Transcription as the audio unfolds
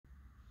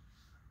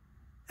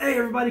Hey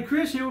everybody,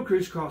 Chris here with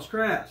Chris Cross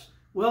Crafts.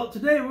 Well,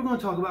 today we're going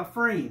to talk about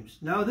frames.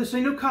 Now, this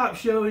ain't no cop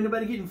show, ain't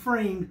nobody getting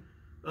framed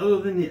other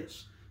than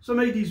this. So I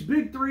made these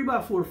big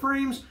 3x4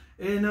 frames,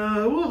 and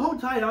well,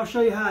 hold tight, I'll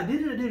show you how I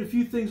did it. I did a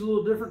few things a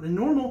little different than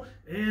normal,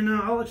 and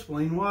I'll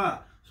explain why.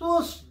 So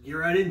let's get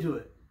right into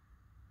it.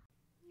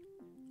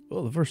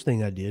 Well, the first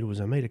thing I did was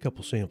I made a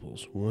couple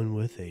samples, one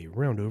with a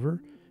roundover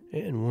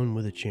and one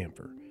with a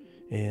chamfer.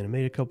 And I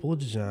made a couple of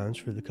designs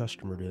for the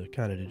customer to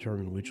kind of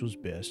determine which was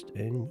best,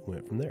 and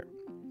went from there.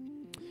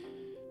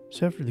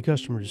 So after the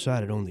customer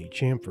decided on the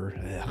chamfer,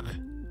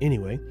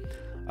 anyway,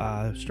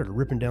 I started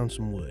ripping down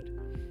some wood.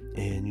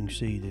 And you can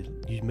see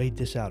that you made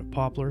this out of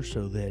poplar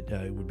so that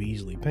it would be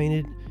easily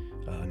painted,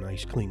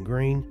 nice clean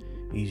grain,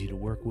 easy to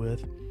work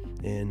with.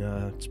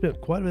 And spent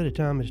quite a bit of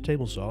time at a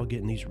table saw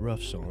getting these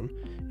roughs on.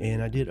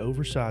 And I did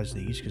oversize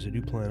these because I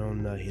do plan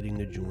on hitting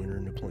the joiner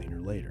and the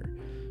planer later.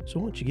 So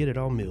once you get it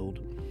all milled,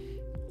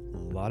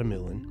 a lot of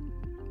milling,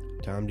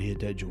 time to hit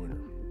that joiner.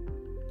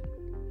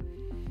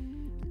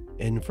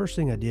 And the first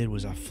thing I did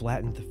was I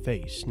flattened the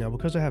face. Now,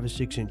 because I have a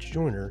 6-inch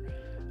joiner,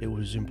 it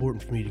was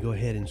important for me to go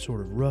ahead and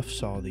sort of rough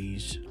saw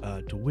these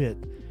to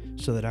width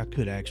so that I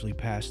could actually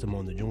pass them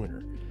on the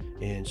joiner.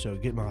 And so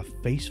get my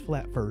face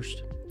flat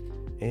first,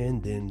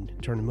 and then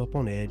turn them up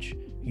on edge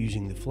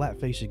using the flat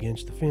face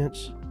against the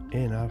fence,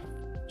 and I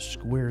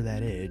square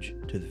that edge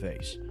to the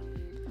face.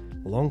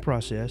 A long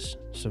process.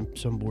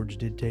 Some boards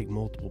did take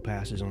multiple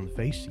passes on the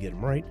face to get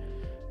them right,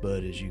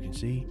 but as you can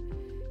see,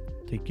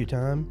 take your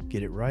time,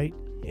 get it right,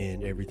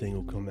 and everything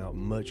will come out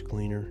much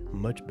cleaner,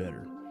 much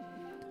better.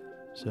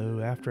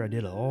 So after I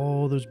did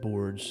all those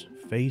boards,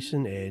 face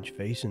and edge,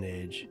 face and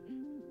edge,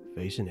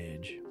 face and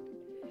edge,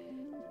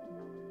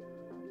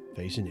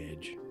 face and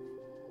edge,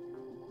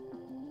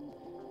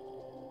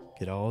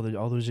 get all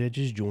those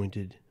edges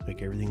jointed,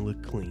 make everything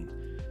look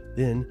clean.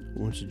 Then,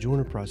 once the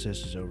joiner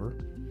process is over,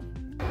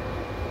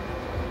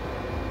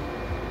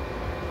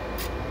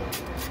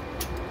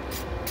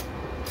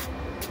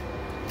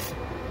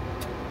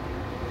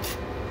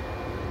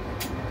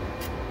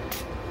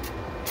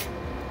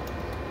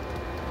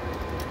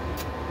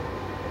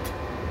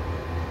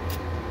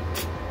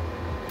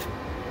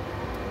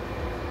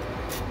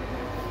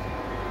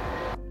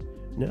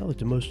 now that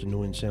the most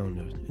annoying sound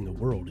in the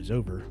world is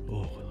over,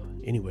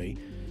 anyway,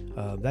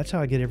 that's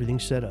how I get everything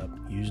set up,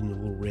 using the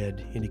little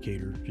red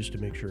indicator just to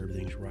make sure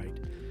everything's right.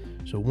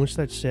 So once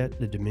that's set,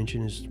 the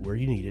dimension is where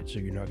you need it, so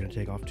you're not going to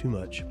take off too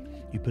much.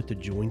 You put the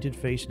jointed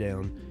face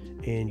down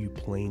and you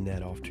plane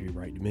that off to your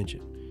right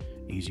dimension.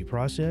 Easy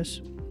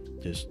process,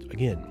 just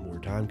again, more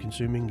time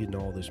consuming getting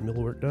all this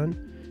millwork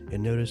done.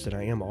 And notice that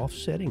I am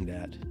offsetting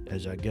that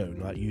as I go,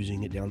 not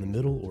using it down the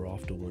middle or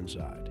off to one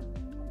side.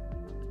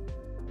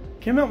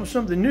 Came up with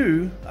something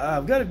new.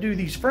 I've got to do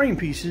these frame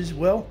pieces.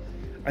 Well,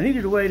 I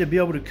needed a way to be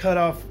able to cut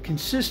off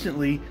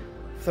consistently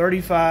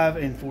 35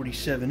 and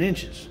 47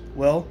 inches.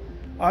 Well,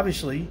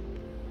 obviously,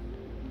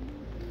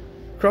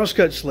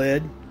 crosscut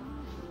sled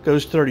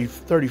goes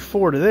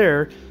 34 to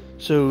there,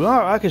 so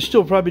I could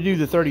still probably do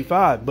the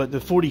 35, but the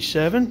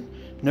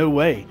 47, no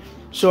way.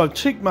 So I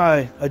took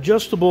my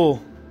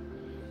adjustable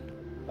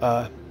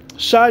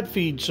side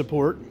feed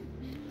support,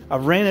 I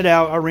ran it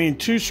out, I ran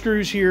 2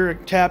 screws here,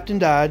 tapped and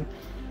died.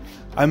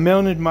 I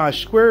mounted my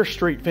square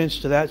straight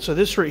fence to that, so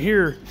this right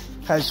here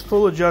has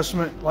full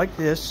adjustment like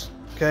this,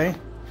 okay?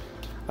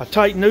 I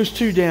tightened those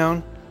 2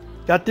 down,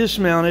 got this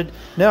mounted.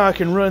 Now I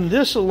can run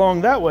this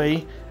along that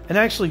way and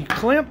actually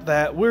clamp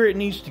that where it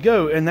needs to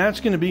go, and that's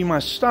going to be my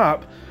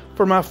stop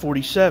for my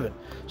 47.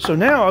 So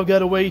now I've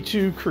got a way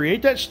to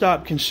create that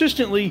stop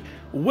consistently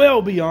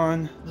well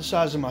beyond the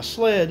size of my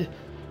sled,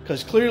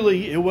 because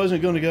clearly it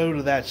wasn't going to go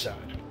to that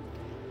side.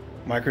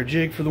 Micro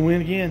jig for the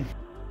win again.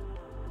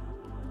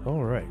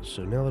 Alright,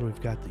 so now that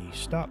we've got the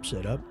stop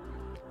set up,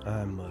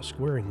 I'm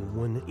squaring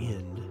one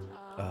end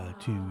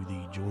to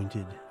the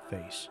jointed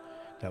face.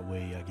 That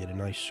way I get a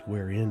nice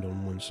square end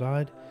on one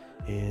side,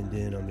 and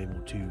then I'm able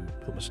to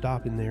put my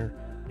stop in there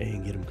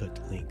and get them cut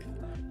to length.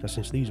 Now,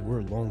 since these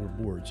were longer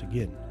boards,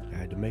 again, I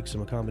had to make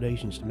some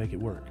accommodations to make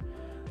it work.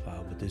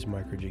 But this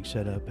micro jig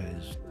setup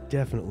has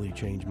definitely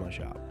changed my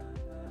shop.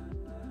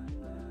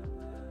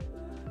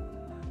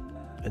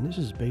 And this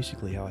is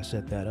basically how I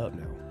set that up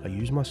now. I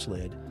use my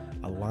sled,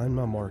 I line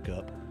my mark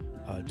up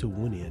to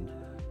one end,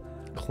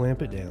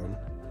 clamp it down,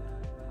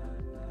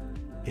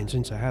 and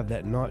since I have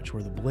that notch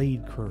where the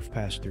blade curve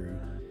passed through,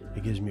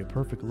 it gives me a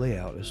perfect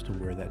layout as to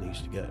where that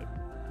needs to go.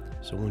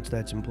 So once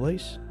that's in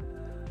place,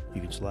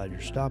 you can slide your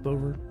stop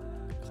over,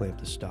 clamp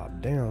the stop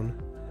down,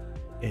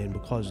 and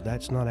because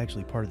that's not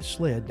actually part of the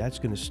sled, that's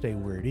going to stay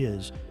where it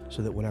is,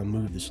 so that when I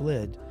move the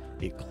sled,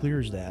 it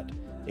clears that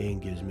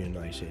and gives me a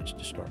nice edge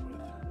to start with.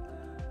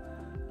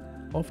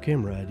 Off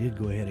camera, I did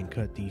go ahead and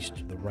cut these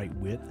to the right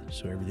width,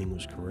 so everything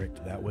was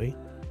correct that way.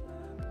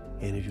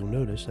 And if you'll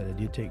notice that I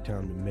did take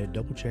time to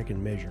double check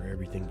and measure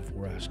everything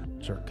before I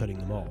start cutting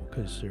them all,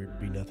 because there'd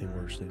be nothing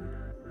worse than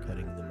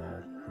cutting them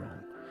all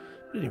wrong.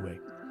 But anyway,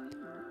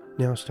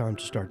 now it's time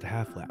to start the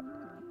half lap.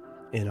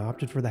 And I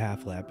opted for the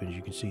half lap. As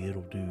you can see,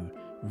 it'll do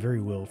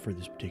very well for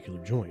this particular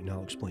joint, and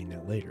I'll explain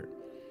that later.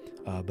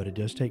 But it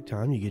does take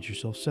time. You get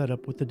yourself set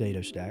up with the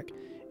dado stack,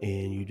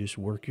 and you just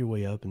work your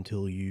way up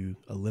until you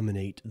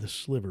eliminate the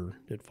sliver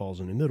that falls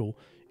in the middle,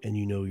 and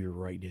you know you're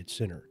right dead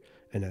center.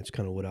 And that's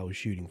kind of what I was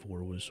shooting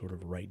for, was sort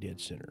of right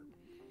dead center.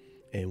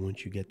 And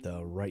once you get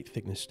the right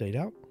thickness stayed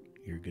out,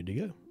 you're good to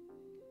go.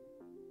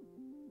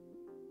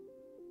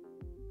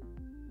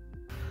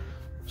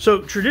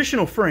 So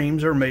traditional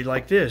frames are made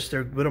like this.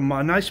 They're with a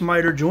nice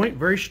miter joint,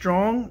 very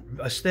strong,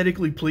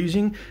 aesthetically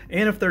pleasing,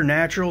 and if they're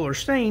natural or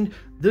stained,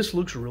 this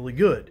looks really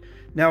good.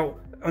 Now,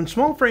 on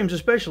small frames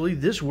especially,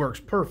 this works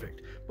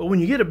perfect. But when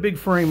you get a big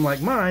frame like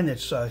mine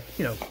that's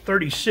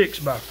 36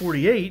 by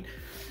 48,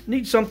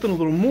 need something a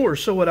little more.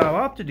 So what I've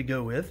opted to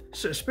go with,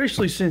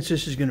 especially since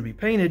this is going to be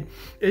painted,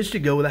 is to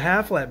go with a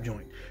half lap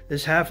joint.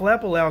 This half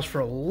lap allows for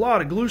a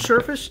lot of glue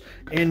surface,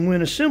 and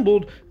when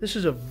assembled, this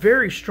is a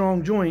very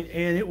strong joint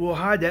and it will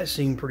hide that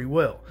seam pretty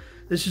well.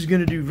 This is going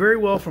to do very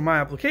well for my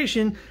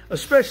application,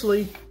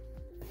 especially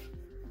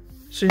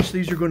since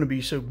these are going to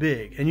be so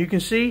big. And you can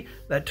see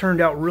that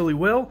turned out really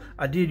well.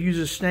 I did use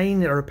a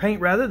stain, or a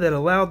paint rather, that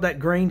allowed that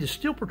grain to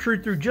still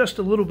protrude through just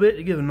a little bit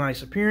to give a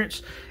nice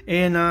appearance.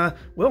 And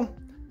well,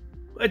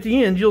 at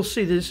the end, you'll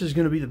see this is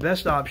going to be the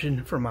best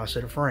option for my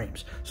set of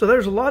frames. So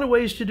there's a lot of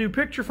ways to do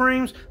picture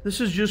frames. This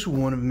is just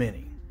one of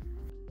many.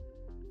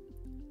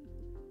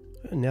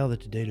 And now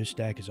that the dado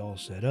stack is all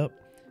set up,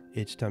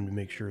 it's time to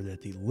make sure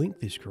that the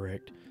length is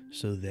correct,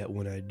 so that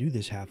when I do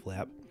this half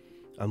lap,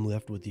 I'm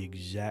left with the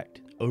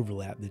exact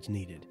overlap that's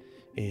needed.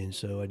 And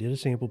so I did a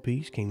sample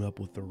piece, came up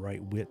with the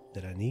right width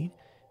that I need,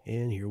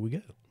 and here we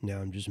go. Now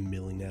I'm just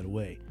milling that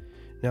away.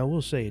 Now I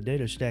will say a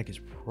dado stack is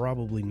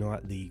probably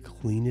not the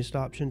cleanest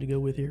option to go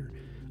with here.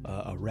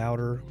 A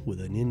router with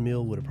an end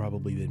mill would have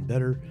probably been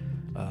better,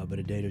 but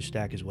a dado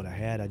stack is what I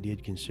had. I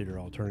did consider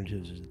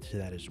alternatives to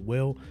that as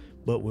well,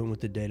 but went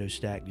with the dado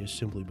stack just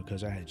simply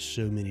because I had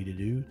so many to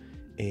do,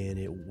 and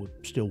it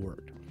still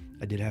worked.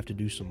 I did have to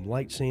do some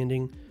light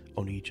sanding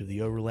on each of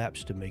the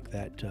overlaps to make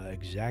that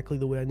exactly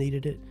the way I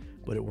needed it,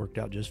 but it worked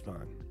out just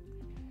fine.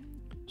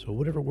 So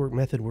whatever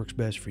method works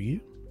best for you,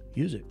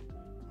 use it.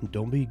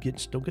 Don't get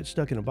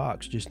stuck in a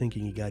box just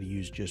thinking you got to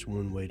use just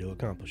one way to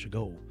accomplish a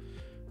goal.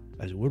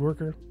 As a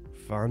woodworker,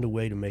 find a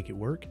way to make it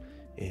work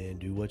and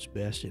do what's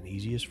best and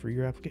easiest for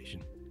your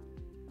application.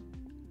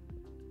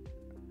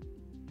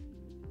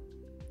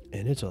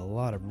 And it's a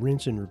lot of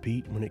rinse and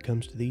repeat when it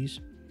comes to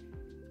these.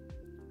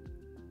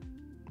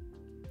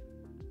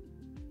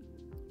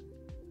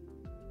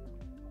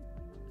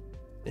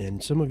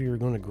 And some of you are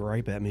going to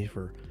gripe at me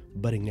for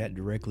butting that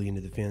directly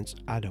into the fence.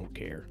 I don't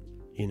care.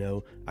 You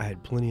know, I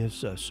had plenty of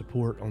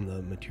support on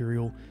the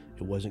material.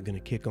 It wasn't going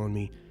to kick on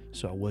me,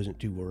 so I wasn't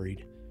too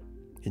worried.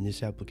 In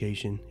this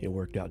application, it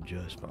worked out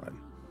just fine.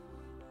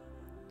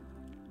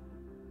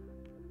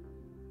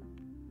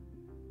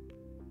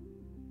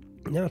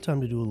 Now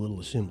time to do a little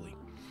assembly.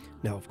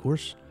 Now, of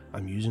course,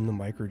 I'm using the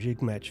Micro Jig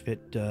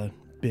Matchfit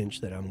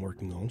bench that I'm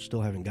working on.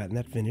 Still haven't gotten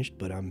that finished,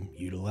 but I'm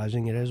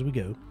utilizing it as we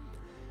go.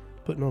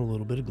 Putting on a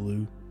little bit of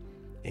glue,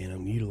 and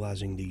I'm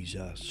utilizing these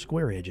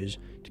square edges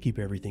to keep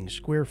everything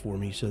square for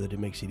me so that it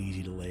makes it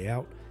easy to lay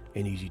out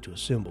and easy to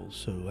assemble.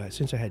 So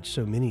since I had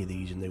so many of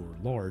these and they were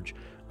large,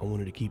 I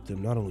wanted to keep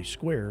them not only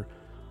square,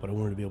 but I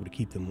wanted to be able to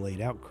keep them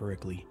laid out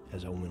correctly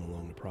as I went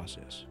along the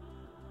process.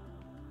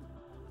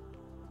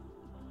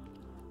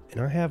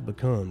 And I have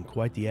become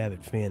quite the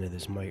avid fan of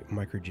this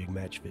Micro Jig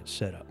Matchfit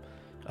setup.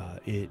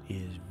 It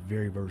is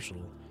very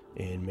versatile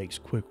and makes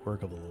quick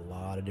work of a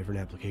lot of different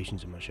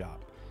applications in my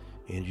shop.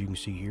 And as you can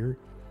see here,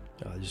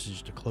 this is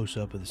just a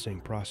close-up of the same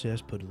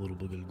process. Put a little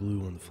bit of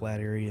glue on the flat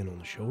area and on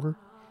the shoulder.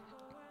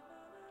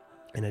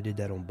 And I did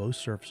that on both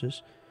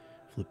surfaces.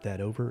 Flip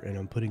that over, and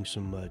I'm putting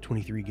some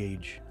 23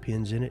 gauge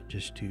pins in it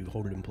just to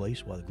hold it in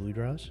place while the glue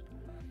dries.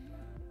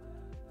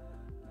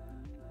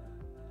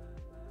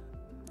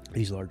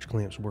 These large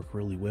clamps work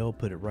really well.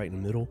 Put it right in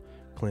the middle,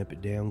 clamp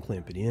it down,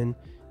 clamp it in,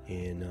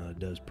 and it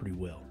does pretty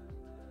well.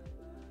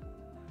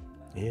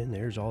 And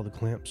there's all the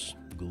clamps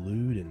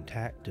glued and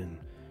tacked and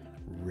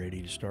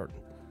ready to start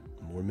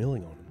more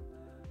milling on them.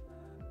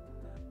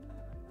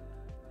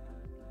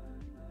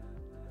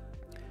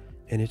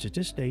 And it's at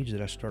this stage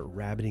that I start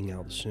rabbiting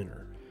out the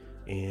center.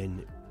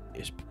 And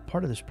as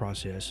part of this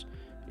process,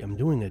 I'm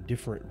doing a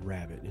different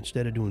rabbet.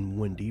 Instead of doing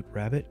one deep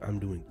rabbet, I'm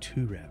doing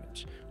two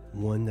rabbets.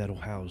 One that'll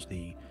house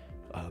the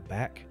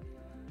back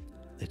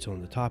that's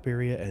on the top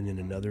area, and then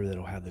another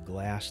that'll have the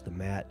glass, the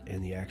mat,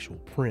 and the actual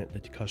print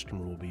that the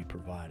customer will be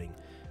providing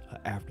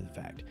after the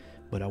fact.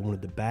 But I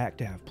wanted the back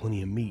to have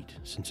plenty of meat,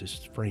 since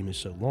this frame is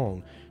so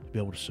long, to be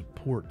able to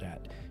support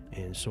that.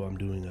 And so I'm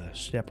doing a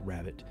step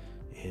rabbet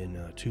and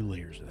 2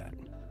 layers of that.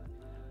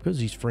 Because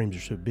these frames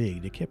are so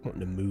big, they kept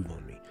wanting to move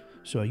on me.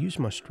 So I used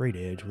my straight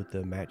edge with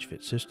the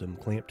Matchfit system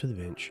clamped to the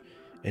bench,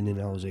 and then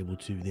I was able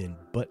to then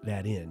butt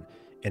that in.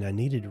 And I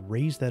needed to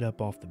raise that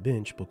up off the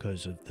bench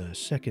because of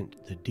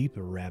the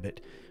deeper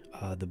rabbet,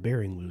 the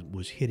bearing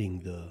was hitting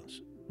the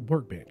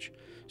workbench.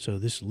 So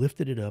this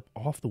lifted it up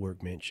off the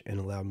workbench and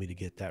allowed me to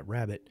get that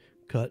rabbet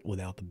cut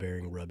without the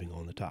bearing rubbing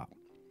on the top.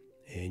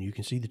 And you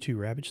can see the two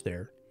rabbets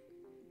there.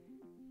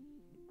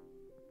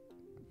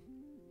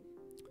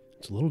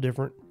 It's a little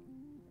different,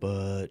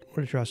 but I'm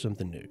going to try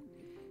something new.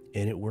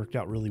 And it worked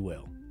out really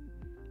well.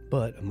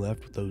 But I'm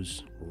left with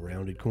those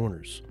rounded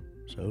corners.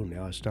 So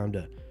now it's time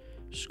to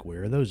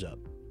square those up.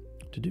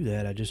 To do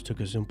that, I just took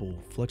a simple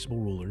flexible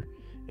ruler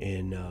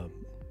and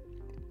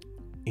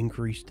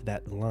increased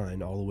that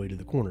line all the way to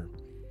the corner,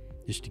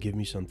 just to give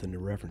me something to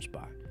reference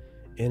by.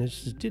 And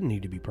it didn't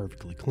need to be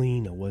perfectly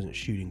clean. I wasn't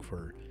shooting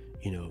for,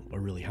 you know, a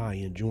really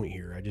high-end joint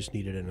here. I just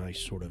needed a nice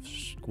sort of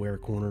square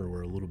corner,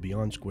 or a little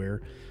beyond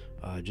square,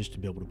 just to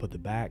be able to put the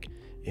back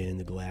and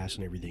the glass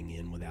and everything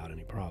in without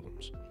any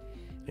problems.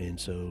 And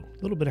so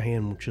a little bit of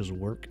hand chisel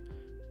work,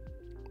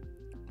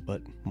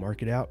 but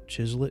mark it out,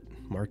 chisel it,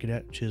 mark it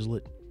out, chisel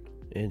it,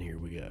 and here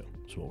we go.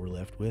 So what we're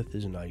left with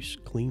is a nice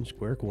clean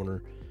square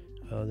corner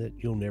that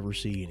you'll never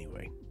see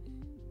anyway.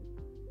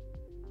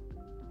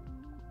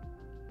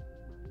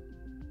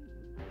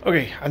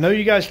 Okay, I know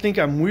you guys think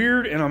I'm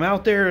weird and I'm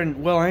out there,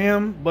 and well, I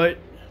am, but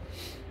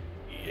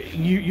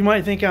you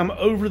might think I'm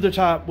over the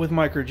top with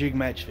Micro Jig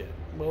Matchfit.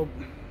 Well,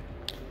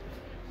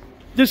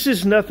 this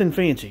is nothing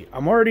fancy.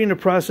 I'm already in the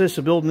process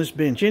of building this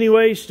bench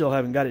anyway. Still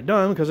haven't got it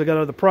done because I got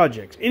other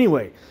projects.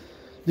 Anyway,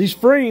 these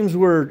frames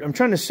I'm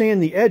trying to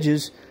sand the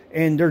edges,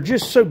 and they're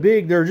just so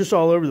big, they're just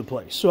all over the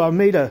place. So I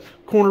made a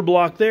corner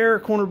block there, a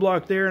corner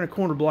block there, and a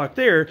corner block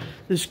there.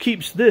 This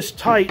keeps this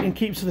tight and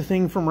keeps the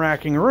thing from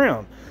racking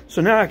around.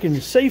 So now I can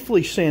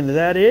safely sand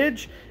that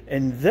edge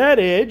and that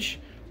edge,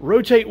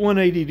 rotate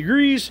 180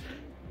 degrees,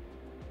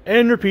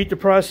 and repeat the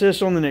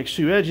process on the next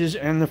two edges,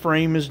 and the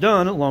frame is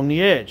done along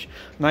the edge.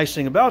 Nice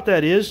thing about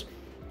that is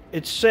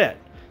it's set.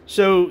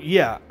 So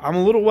yeah, I'm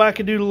a little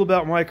wackadoodle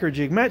about Micro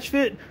Jig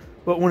Matchfit,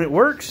 but when it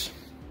works,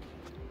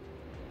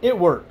 it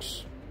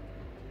works.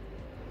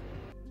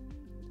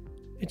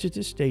 It's at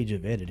this stage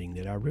of editing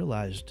that I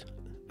realized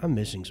I'm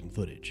missing some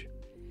footage.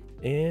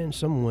 And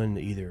someone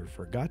either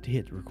forgot to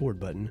hit the record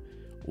button,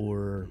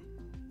 or,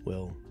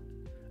 well,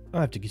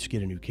 I have to just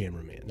get a new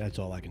cameraman. That's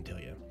all I can tell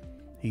you.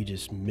 He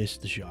just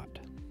missed the shot.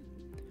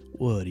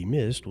 What he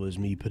missed was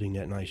me putting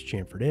that nice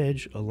chamfered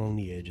edge along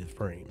the edge of the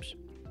frames.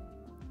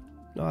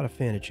 Not a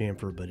fan of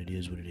chamfer, but it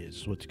is what it is.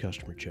 It's what the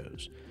customer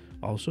chose.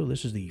 Also,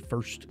 this is the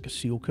first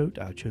seal coat.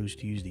 I chose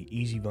to use the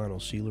Easy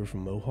Vinyl Sealer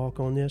from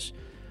Mohawk on this.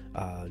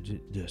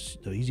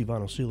 The Easy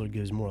Vinyl Sealer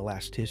gives more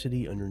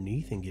elasticity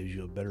underneath and gives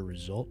you a better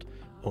result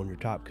on your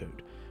top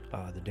coat.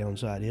 The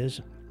downside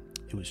is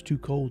it was too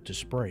cold to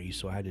spray,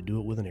 so I had to do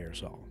it with an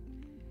aerosol.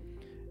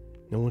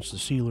 Now once the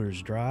sealer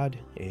is dried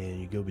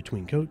and you go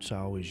between coats, I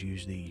always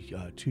use the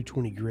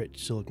 220 grit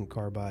silicon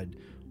carbide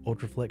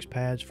Ultraflex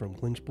pads from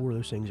Klingspor.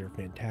 Those things are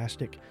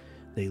fantastic.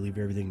 They leave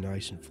everything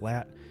nice and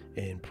flat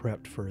and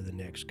prepped for the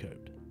next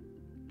coat.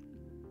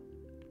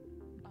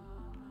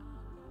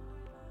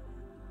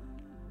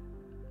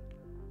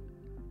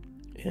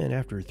 And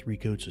after 3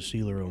 coats of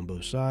sealer on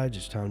both sides,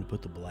 it's time to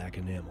put the black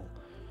enamel.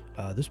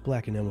 This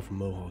black enamel from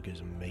Mohawk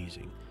is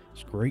amazing.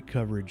 It's great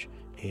coverage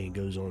and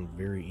goes on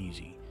very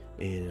easy.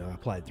 And I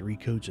applied 3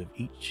 coats of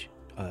each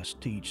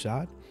to each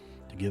side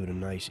to give it a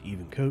nice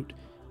even coat.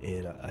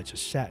 And it's a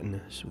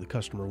satin, so the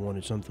customer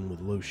wanted something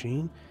with low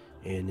sheen,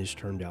 and this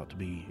turned out to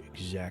be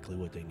exactly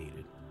what they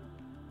needed.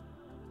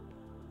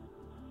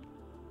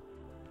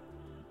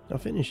 Now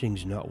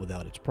finishing's not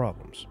without its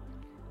problems,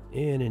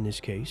 and in this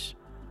case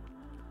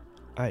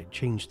I had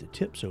changed the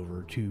tips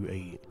over to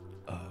a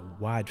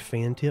wide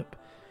fan tip,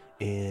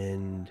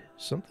 and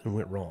something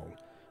went wrong,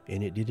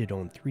 and it did it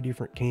on 3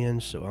 different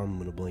cans, so I'm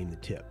going to blame the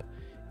tip.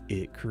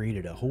 It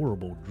created a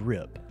horrible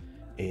drip,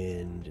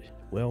 and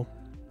well,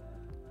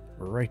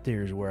 right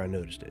there is where I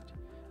noticed it,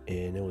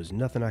 and there was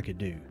nothing I could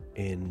do,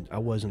 and I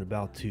wasn't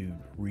about to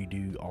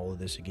redo all of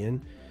this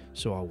again,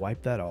 so I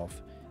wiped that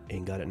off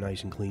and got it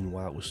nice and clean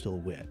while it was still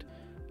wet.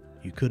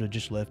 You could have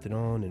just left it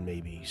on and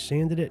maybe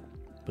sanded it,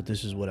 but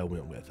this is what I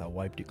went with. I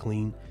wiped it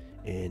clean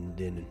and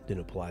then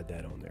applied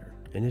that on there.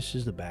 And this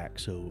is the back,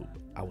 so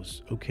I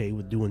was okay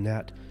with doing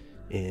that,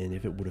 and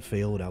if it would have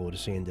failed, I would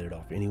have sanded it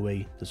off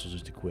anyway. This was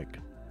just a quick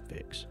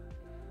fix.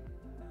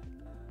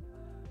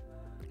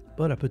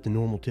 But I put the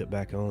normal tip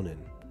back on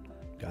and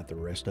got the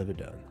rest of it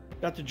done.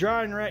 Got the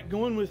drying rack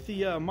going with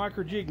the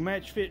Micro Jig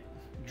Matchfit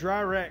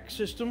dry rack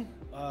system.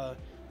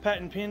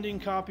 Patent pending,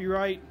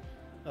 copyright,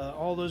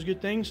 all those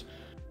good things.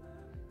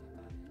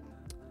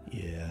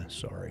 Yeah,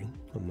 sorry,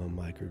 I'm a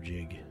Micro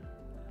Jig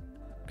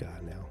guy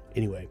now.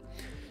 Anyway,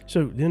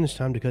 so then it's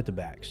time to cut the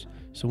backs.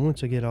 So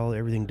once I get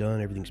everything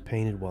done, everything's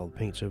painted while the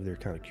paint's over there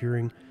kind of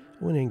curing,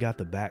 I went in and got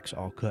the backs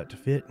all cut to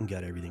fit and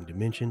got everything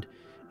dimensioned.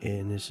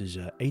 And this is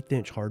 1/8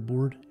 inch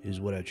hardboard is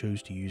what I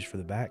chose to use for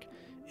the back,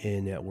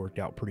 and that worked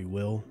out pretty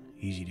well.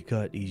 Easy to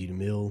cut, easy to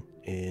mill,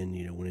 and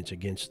you know, when it's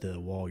against the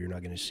wall, you're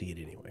not going to see it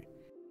anyway.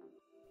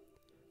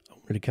 I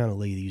wanted to kind of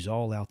lay these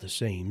all out the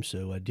same,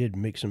 so I did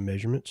make some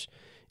measurements,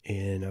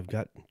 and I've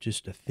got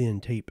just a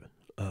thin tape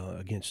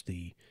against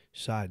the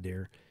side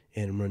there,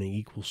 and I'm running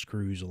equal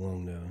screws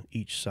along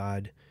each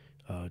side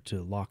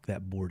to lock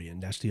that board in.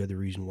 That's the other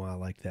reason why I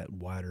like that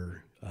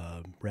wider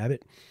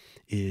Rabbet,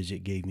 is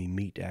it gave me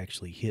meat to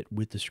actually hit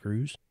with the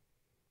screws.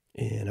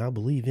 And I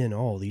believe in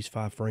all, these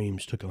 5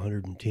 frames took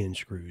 110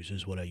 screws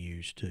is what I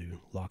used to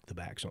lock the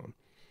backs on.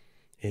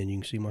 And you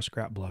can see my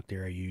scrap block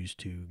there I used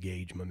to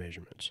gauge my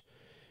measurements.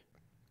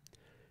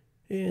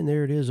 And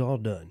there it is, all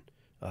done.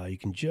 You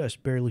can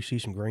just barely see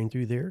some grain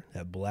through there.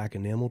 That black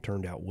enamel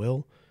turned out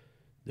well.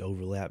 The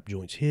overlap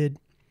joints hid.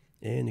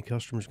 And the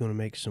customer's going to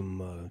make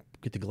some,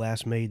 get the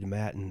glass made, the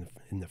mat, and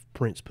the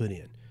prints put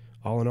in.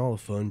 All in all, a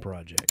fun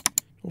project.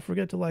 Don't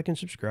forget to like and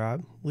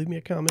subscribe. Leave me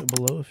a comment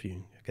below if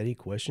you got any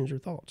questions or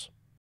thoughts.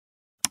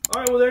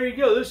 All right, well, there you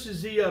go. This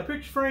is the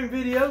picture frame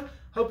video.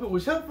 Hope it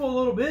was helpful a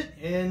little bit.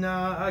 And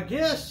I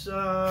guess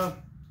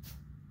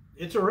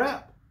it's a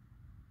wrap.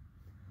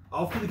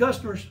 Off to the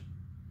customers.